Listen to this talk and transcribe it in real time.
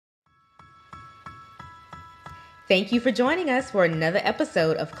Thank you for joining us for another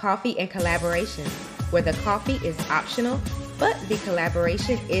episode of Coffee and Collaborations, where the coffee is optional, but the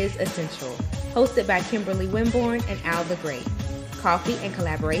collaboration is essential. Hosted by Kimberly Winborn and Al the Great. Coffee and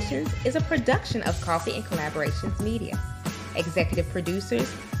Collaborations is a production of Coffee and Collaborations Media. Executive producers,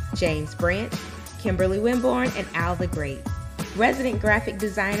 James Branch, Kimberly Winborn, and Al the Great. Resident graphic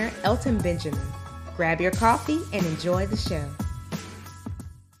designer, Elton Benjamin. Grab your coffee and enjoy the show.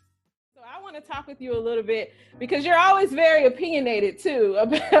 So I want to talk with you a little bit because you're always very opinionated too,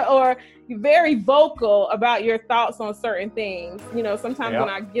 or very vocal about your thoughts on certain things. You know, sometimes when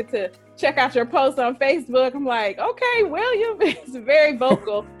I get to check out your posts on Facebook, I'm like, okay, William is very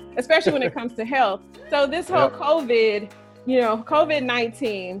vocal, especially when it comes to health. So this whole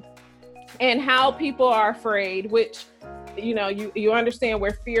COVID-19 and how people are afraid, which, you know, you understand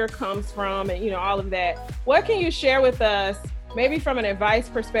where fear comes from and, you know, all of that. What can you share with us, maybe from an advice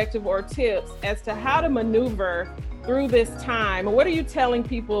perspective or tips as to how to maneuver through this time? What are you telling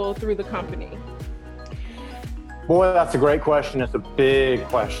people through the company? Boy, that's a great question. It's a big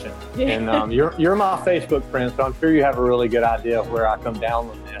question. And you're my Facebook friend, so I'm sure you have a really good idea of where I come down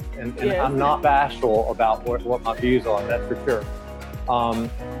with this. And I'm not bashful about what my views are, that's for sure.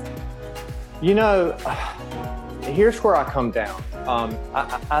 You know, here's where I come down.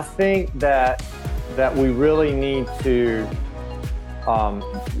 I think that we really need to,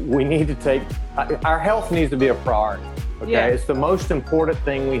 take, our health needs to be a priority, okay? Yeah. It's the most important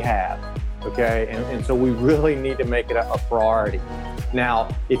thing we have, okay? And so we really need to make it a priority. Now,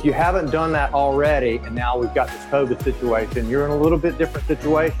 if you haven't done that already, and now we've got this COVID situation, you're in a little bit different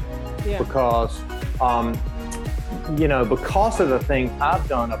situation because, because of the things I've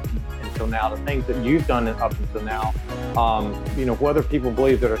done up until now, the things that you've done up until now, whether people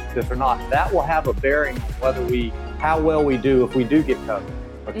believe this or not, that will have a bearing on how well we do if we do get COVID.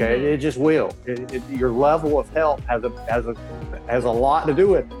 Okay, mm-hmm. It just will. Your level of health has a lot to do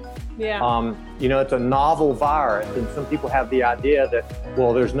with it. Yeah. It's a novel virus, and some people have the idea that,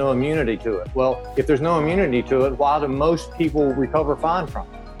 well, there's no immunity to it. Well, if there's no immunity to it, why do most people recover fine from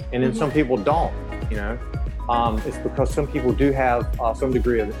it? And then some people don't, It's because some people do have some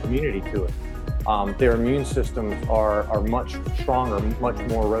degree of immunity to it. Their immune systems are much stronger, much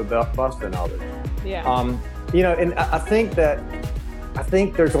more robust than others. Yeah. And I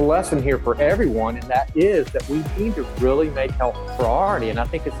think there's a lesson here for everyone, and that is that we need to really make health a priority. And I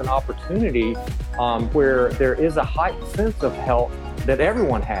think it's an opportunity where there is a heightened sense of health that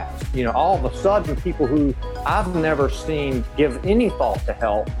everyone has. All of a sudden, people who I've never seen give any thought to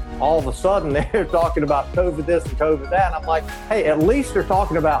health, all of a sudden they're talking about COVID this and COVID that. And I'm like, hey, at least they're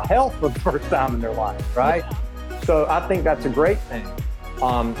talking about health for the first time in their life, right? Yeah. So I think that's a great thing.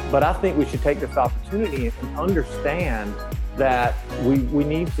 But I think we should take this opportunity and understand that we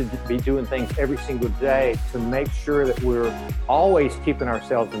need to be doing things every single day to make sure that we're always keeping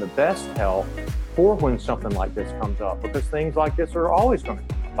ourselves in the best health for when something like this comes up, because things like this are always going to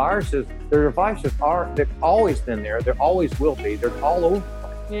come up. Viruses, they've always been there. There always will be. They're all over the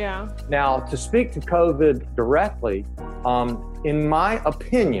place. Yeah. Now, to speak to COVID directly, in my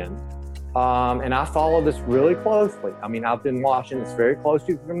opinion, and I follow this really closely. I mean, I've been watching this very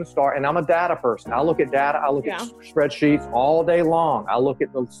closely from the start, and I'm a data person. I look at data, I look at spreadsheets all day long. I look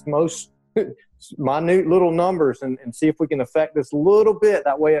at the most minute little numbers and see if we can affect this a little bit.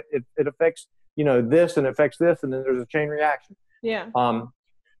 That way it affects, this and affects this, and then there's a chain reaction. Yeah.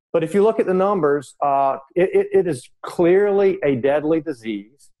 But if you look at the numbers, it is clearly a deadly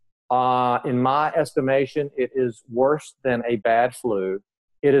disease. In my estimation, it is worse than a bad flu.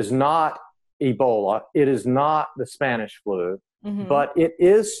 It is not Ebola. It is not the Spanish flu, but it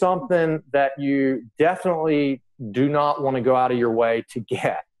is something that you definitely do not want to go out of your way to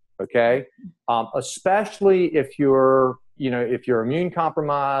get. Okay. Especially if you're immune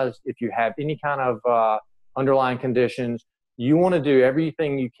compromised, if you have any kind of underlying conditions, you want to do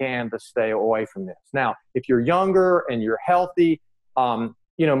everything you can to stay away from this. Now, if you're younger and you're healthy, my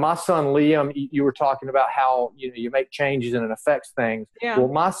son, Liam, you were talking about how, you make changes and it affects things. Yeah. Well,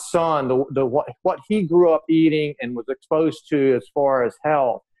 my son, what he grew up eating and was exposed to as far as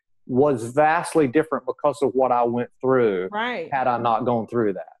health was vastly different because of what I went through. Right. Had I not gone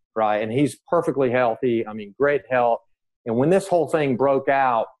through that. Right. And he's perfectly healthy. I mean, great health. And when this whole thing broke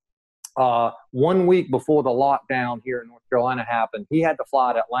out, 1 week before the lockdown here in North Carolina happened, he had to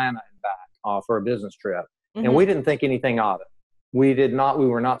fly to Atlanta and back for a business trip. Mm-hmm. And we didn't think anything of it. We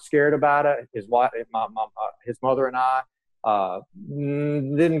were not scared about it. His wife, his mother and I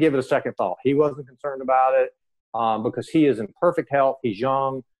didn't give it a second thought. He wasn't concerned about it because he is in perfect health. He's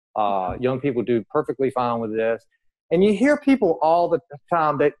young. Young people do perfectly fine with this. And you hear people all the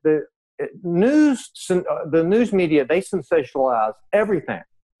time that the news media, they sensationalize everything.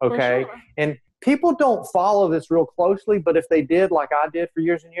 Okay. Sure. And people don't follow this real closely, but if they did, like I did for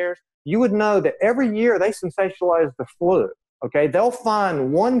years and years, you would know that every year they sensationalize the flu. Okay. They'll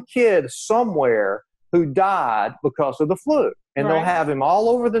find one kid somewhere who died because of the flu, and they'll have him all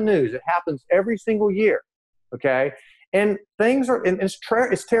over the news. It happens every single year. Okay. And things are, and it's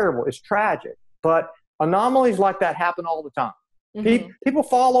terrible. It's tragic, but anomalies like that happen all the time. People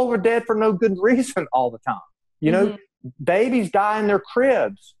fall over dead for no good reason all the time. You know, babies die in their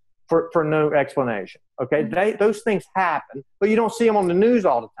cribs for no explanation. Okay. Those things happen, but you don't see them on the news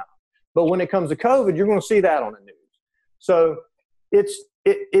all the time. But when it comes to COVID, you're going to see that on the news. So it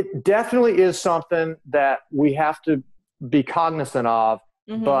definitely is something that we have to be cognizant of.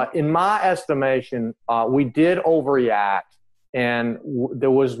 But in my estimation, we did overreact, and there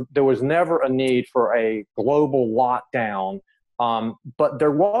was never a need for a global lockdown. But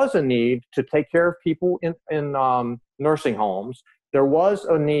there was a need to take care of people in nursing homes. There was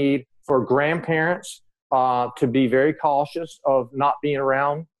a need for grandparents to be very cautious of not being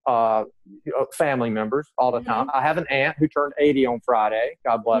around family members all the time. I have an aunt who turned 80 on Friday,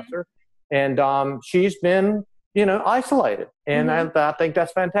 God bless her, and she's been, isolated, and I think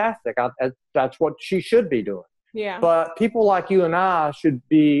that's fantastic. That's what she should be doing. Yeah. But people like you and I should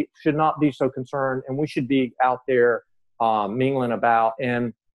not be so concerned, and we should be out there mingling about.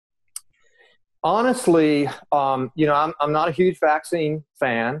 And honestly, I'm not a huge vaccine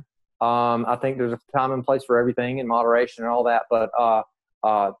fan. I think there's a time and place for everything in moderation and all that. But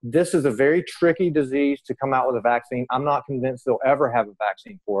this is a very tricky disease to come out with a vaccine. I'm not convinced they'll ever have a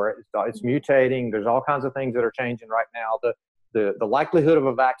vaccine for it. It's mutating. There's all kinds of things that are changing right now. The likelihood of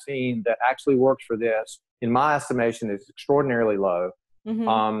a vaccine that actually works for this, in my estimation, is extraordinarily low.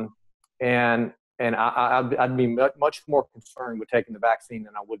 And I'd be much more concerned with taking the vaccine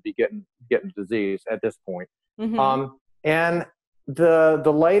than I would be getting the disease at this point. And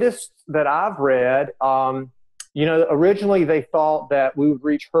the latest that I've read, originally they thought that we would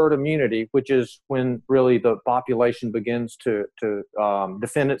reach herd immunity, which is when really the population begins to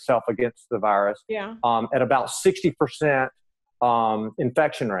defend itself against the virus. At about 60%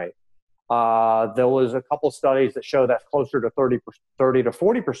 infection rate. There was a couple of studies that show that's closer to 30 to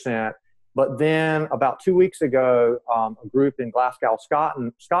 40%. But then about 2 weeks ago, a group in Glasgow,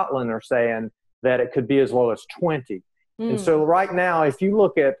 Scotland, are saying that it could be as low as 20. And so right now, if you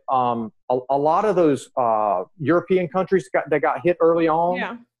look at a lot of those European countries that got hit early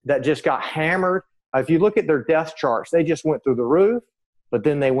on, that just got hammered, if you look at their death charts, they just went through the roof, but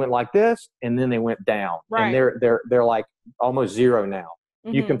then they went like this, and then they went down. And they're like almost zero now.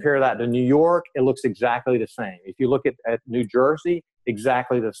 You compare that to New York, it looks exactly the same. If you look at New Jersey,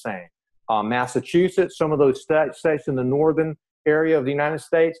 exactly the same. Massachusetts, some of those states in the northern area of the United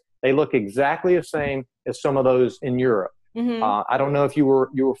States, they look exactly the same as some of those in Europe. I don't know if you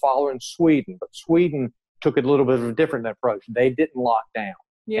were following Sweden, but Sweden took a little bit of a different approach. They didn't lock down,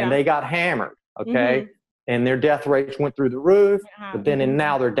 and they got hammered. Okay, and their death rates went through the roof. But then and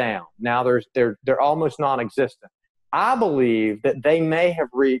now they're down. Now they're almost non-existent. I believe that they may have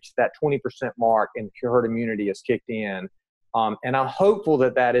reached that 20% mark, and herd immunity has kicked in. And I'm hopeful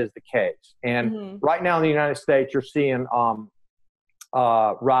that is the case. And right now in the United States, you're seeing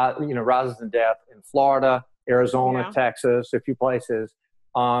rises in death in Florida, Arizona, Texas, a few places.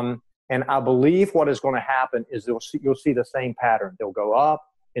 And I believe what is going to happen is you'll see the same pattern. They'll go up,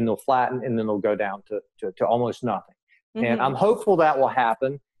 and they'll flatten, and then they'll go down to almost nothing. And I'm hopeful that will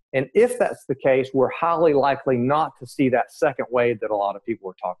happen. And if that's the case, we're highly likely not to see that second wave that a lot of people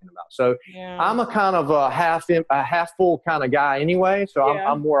are talking about. So I'm a kind of a half full kind of guy anyway. So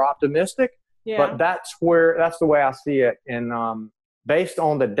I'm more optimistic, but that's the way I see it. And based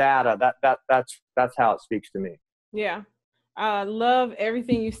on the data, that's how it speaks to me. Yeah. I love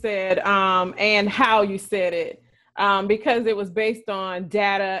everything you said, and how you said it, because it was based on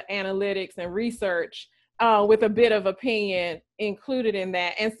data, analytics, and research. With a bit of opinion included in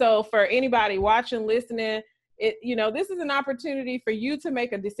that. And so for anybody watching, listening, this is an opportunity for you to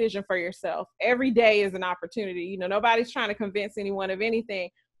make a decision for yourself. Every day is an opportunity. Nobody's trying to convince anyone of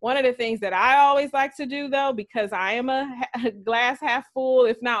anything. One of the things that I always like to do, though, because I am a glass half full,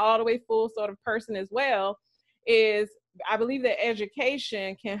 if not all the way full sort of person as well, is I believe that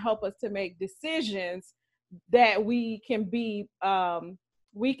education can help us to make decisions that we can be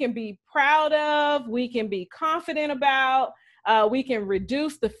proud of, we can be confident about, we can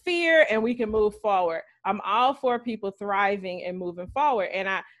reduce the fear, and we can move forward. I'm all for people thriving and moving forward. And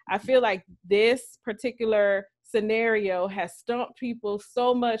I feel like this particular scenario has stumped people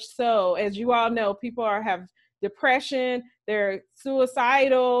so much so, as you all know, people have depression, they're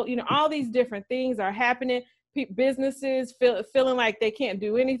suicidal, all these different things are happening. Businesses feeling like they can't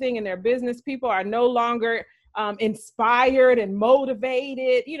do anything in their business. People are no longer inspired and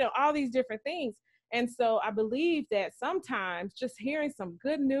motivated, all these different things. And so I believe that sometimes just hearing some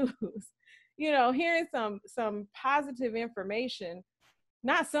good news, hearing some positive information,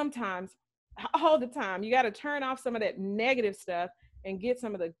 not sometimes, all the time, you got to turn off some of that negative stuff and get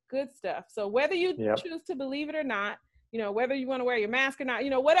some of the good stuff. So whether you choose to believe it or not, whether you want to wear your mask or not,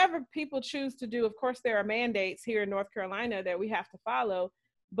 whatever people choose to do, of course, there are mandates here in North Carolina that we have to follow,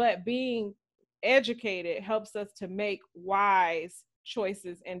 but being educated helps us to make wise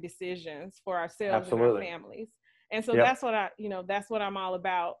choices and decisions for ourselves and our families. And so that's what that's what I'm all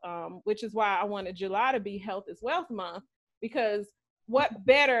about, which is why I wanted July to be Health is Wealth Month, because what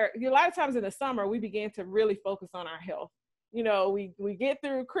better, a lot of times in the summer, we begin to really focus on our health. We get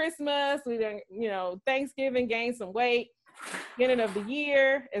through Christmas, we then, Thanksgiving, gain some weight, beginning of the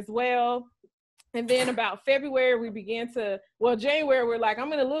year as well. And then about February, we begin to, January, we're like, I'm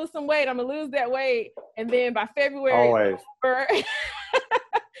going to lose some weight. I'm going to lose that weight. And then by February,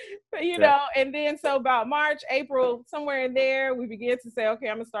 and then so about March, April, somewhere in there, we begin to say, okay,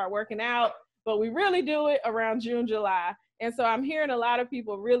 I'm going to start working out. But we really do it around June, July. And so I'm hearing a lot of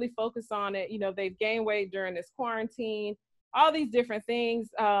people really focus on it. They've gained weight during this quarantine, all these different things,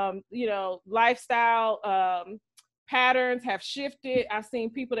 lifestyle patterns have shifted. I've seen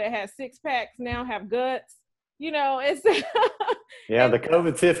people that had 6 packs now have guts, it's the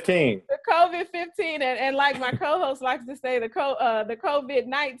COVID-15. The COVID-15. And like my co-host likes to say, the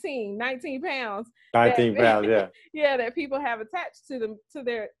COVID-19, 19 pounds. 19 pounds, yeah. Yeah, that people have attached to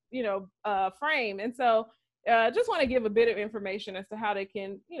their, frame. And so just want to give a bit of information as to how they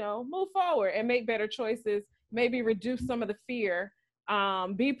can, move forward and make better choices, maybe reduce some of the fear,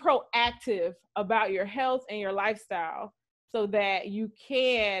 be proactive about your health and your lifestyle so that you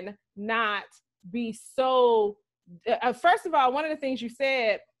can not be so, first of all, one of the things you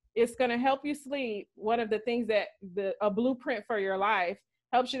said, it's going to help you sleep. One of the things that a blueprint for your life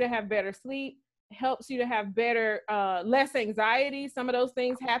helps you to have better sleep, helps you to have better, less anxiety. Some of those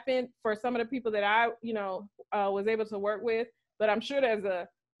things happen for some of the people that I, was able to work with, but I'm sure there's a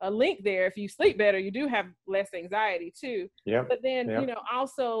link there. If you sleep better, you do have less anxiety too. Yeah. But then,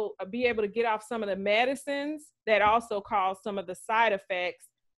 also be able to get off some of the medicines that also cause some of the side effects,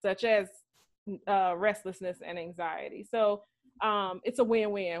 such as restlessness and anxiety. So it's a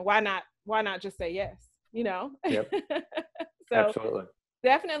win-win. Why not just say yes? Yep. So absolutely.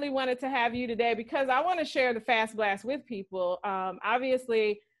 Definitely wanted to have you today because I want to share the Fast Blast with people.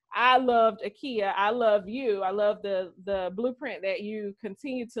 Obviously, I loved Akia. I love you. I love the blueprint that you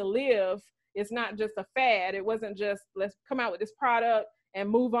continue to live. It's not just a fad. It wasn't just let's come out with this product and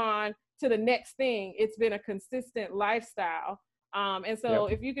move on to the next thing. It's been a consistent lifestyle. And so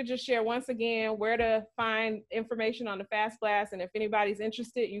if you could just share once again where to find information on the Fast Blast, and if anybody's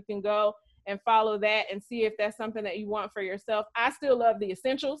interested, you can go and follow that and see if that's something that you want for yourself. I still love the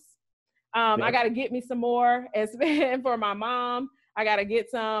essentials. I got to get me some more for my mom. I got to get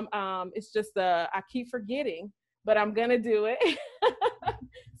some. It's just I keep forgetting, but I'm going to do it.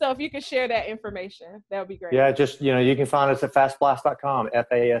 So if you could share that information, that would be great. Yeah, just, you can find us at fastblast.com,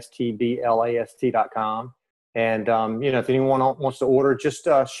 fastblast.com. And, if anyone wants to order, just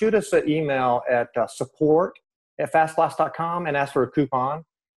shoot us an email at support@fastblast.com and ask for a coupon.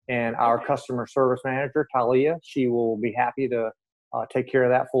 And our customer service manager, Talia, she will be happy to take care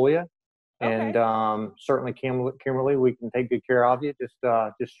of that for you. And certainly, Kimberly, we can take good care of you. Just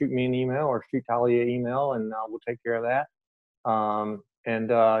shoot me an email or shoot Talia an email, and we'll take care of that.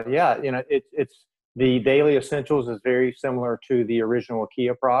 It's the Daily Essentials is very similar to the original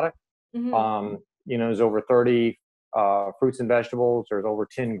Akia product. Mm-hmm. There's over 30 fruits and vegetables. There's over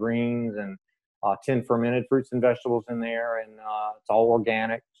 10 greens and 10 fermented fruits and vegetables in there, and it's all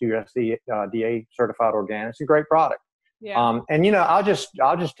organic. It's USDA certified organic. It's a great product. Yeah. I'll just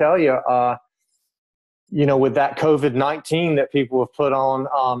tell you, with that COVID-19 that people have put on,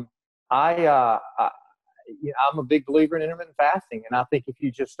 I'm a big believer in intermittent fasting, and I think if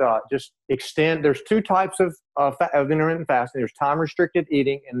you just extend, there's 2 types of intermittent fasting. There's time restricted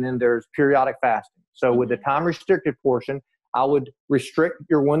eating, and then there's periodic fasting. So with the time restricted portion, I would restrict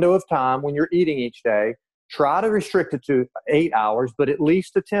your window of time when you're eating each day. Try to restrict it to 8 hours, but at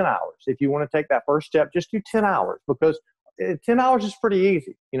least to 10 hours. If you want to take that first step, just do 10 hours, because 10 hours is pretty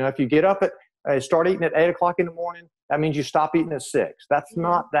easy. If you get up start eating at 8 o'clock in the morning, that means you stop eating at 6. That's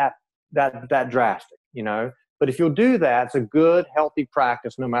not that drastic, but if you'll do that, it's a good, healthy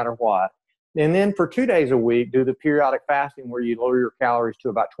practice no matter what. And then for 2 days a week, do the periodic fasting where you lower your calories to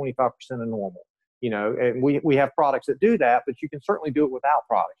about 25% of normal. And we have products that do that, but you can certainly do it without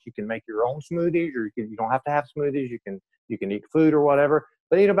products. You can make your own smoothies, or you don't have to have smoothies. You can eat food or whatever,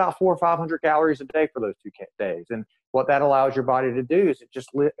 but eat about 400 or 500 calories a day for those 2 days. And what that allows your body to do is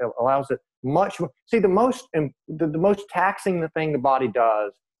it allows it much. See, the most taxing thing the body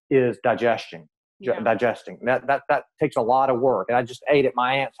does is digesting. Digesting that takes a lot of work. And I just ate at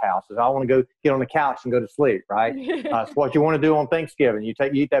my aunt's house. I want to go get on the couch and go to sleep, right? It's what you want to do on Thanksgiving. You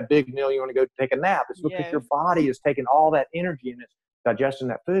eat that big meal, you want to go take a nap. It's because your body is taking all that energy and it's digesting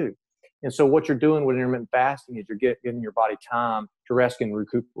that food. And so what you're doing with intermittent fasting is you're giving your body time to rest and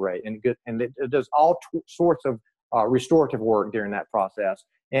recuperate, and it does all sorts of restorative work during that process,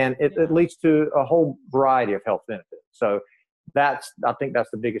 and it leads to a whole variety of health benefits. So I think that's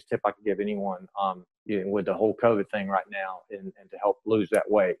the biggest tip I could give anyone with the whole COVID thing right now, and to help lose that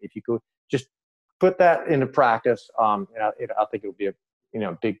weight. If you could just put that into practice, I think it'll be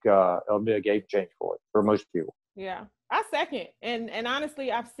it'll be a game changer for most people. Yeah, I second. And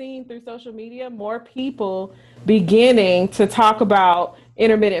honestly, I've seen through social media more people beginning to talk about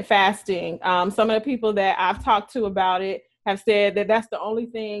intermittent fasting. Some of the people that I've talked to about it have said that that's the only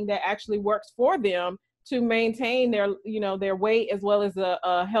thing that actually works for them to maintain their weight, as well as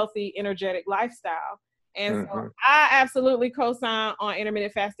a healthy, energetic lifestyle. And so I absolutely co-sign on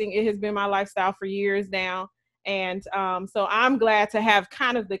intermittent fasting. It has been my lifestyle for years now. And so I'm glad to have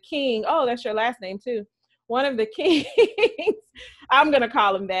kind of the king. Oh, that's your last name too. One of the kings, I'm going to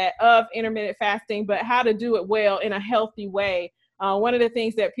call him that, of intermittent fasting, but how to do it well in a healthy way. One of the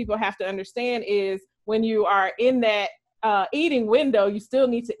things that people have to understand is when you are in that eating window, you still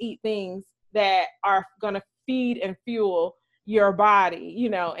need to eat things that are going to feed and fuel your body,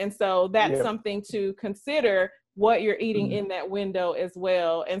 and so that's something to consider, what you're eating in that window as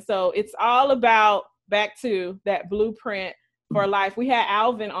well. And so it's all about, back to that blueprint for life. We had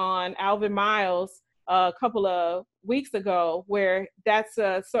Alvin Miles a couple of weeks ago, where that's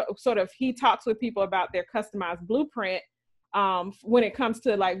sort of, he talks with people about their customized blueprint when it comes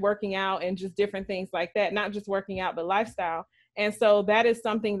to like working out and just different things like that, not just working out, but lifestyle. And so that is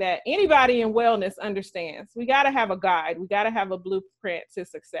something that anybody in wellness understands. We got to have a guide. We got to have a blueprint to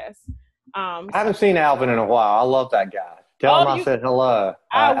success. I haven't seen Alvin in a while. I love that guy. Tell him I said hello.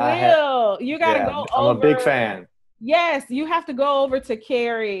 I will. You got to go over. I'm a big fan. Yes, you have to go over to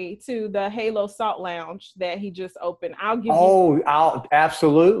Cary, to the Halo Salt Lounge that he just opened. I'll give you.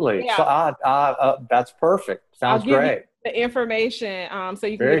 Absolutely. Yeah. So that's perfect. Sounds great. The information, so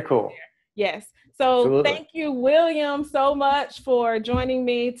you can. Very cool. Yes. So absolutely. Thank you, William, so much for joining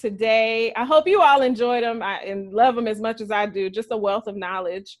me today. I hope you all enjoyed him and love him as much as I do. Just a wealth of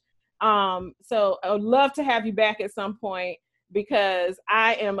knowledge. So I would love to have you back at some point, because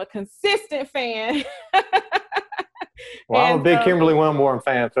I am a consistent fan. Well, I'm a big Kimberly Wimborne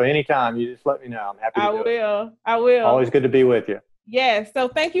fan, so anytime you just let me know. I'm happy to do it. I will. Always good to be with you. Yes. So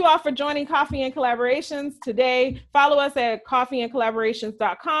thank you all for joining Coffee and Collaborations today. Follow us at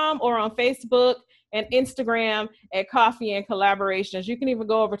coffeeandcollaborations.com or on Facebook and Instagram at Coffee and Collaborations. You can even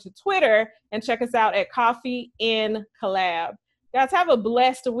go over to Twitter and check us out at Coffee in Collab. Guys, have a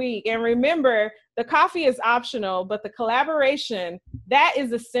blessed week. And remember, the coffee is optional, but the collaboration, that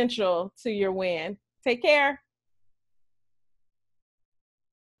is essential to your win. Take care.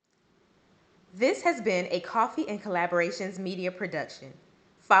 This has been a Coffee and Collaborations media production.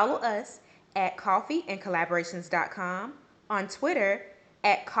 Follow us at coffeeandcollaborations.com, on Twitter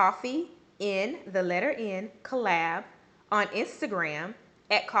at Coffee in the letter N Collab, on Instagram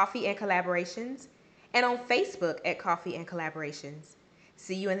at Coffee and Collaborations, and on Facebook at Coffee and Collaborations.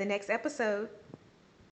 See you in the next episode.